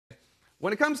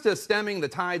When it comes to stemming the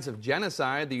tides of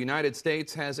genocide, the United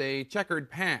States has a checkered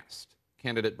past.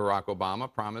 Candidate Barack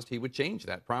Obama promised he would change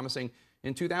that, promising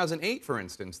in 2008, for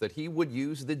instance, that he would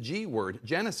use the G word,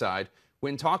 genocide,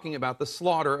 when talking about the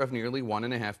slaughter of nearly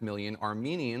 1.5 million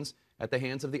Armenians at the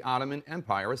hands of the Ottoman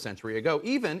Empire a century ago,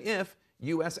 even if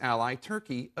U.S. ally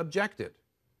Turkey objected.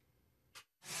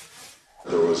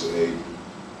 There was a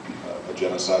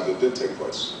genocide that did take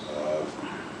place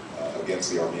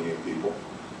against the Armenian people.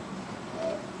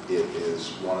 It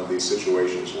is one of these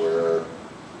situations where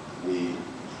we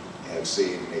have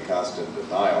seen a constant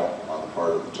denial on the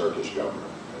part of the Turkish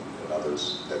government and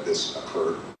others that this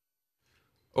occurred.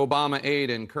 Obama aide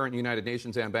and current United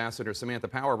Nations Ambassador Samantha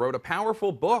Power wrote a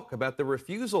powerful book about the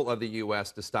refusal of the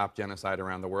U.S. to stop genocide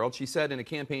around the world. She said in a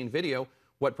campaign video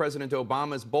what President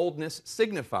Obama's boldness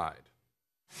signified.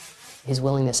 His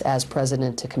willingness as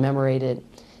president to commemorate it,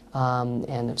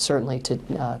 and certainly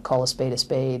to call a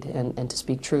spade and to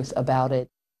speak truth about it.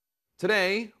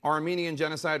 Today, Armenian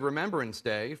Genocide Remembrance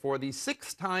Day. For the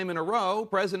 6th time in a row,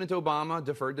 President Obama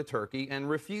deferred to Turkey and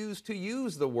refused to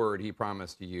use the word he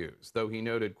promised to use, though he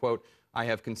noted, quote, "I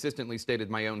have consistently stated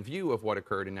my own view of what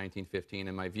occurred in 1915,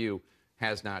 and my view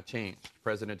has not changed."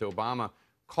 President Obama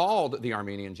called the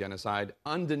Armenian Genocide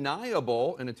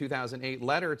undeniable in a 2008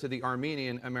 letter to the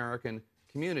Armenian American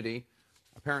community.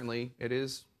 Apparently, it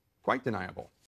is quite deniable.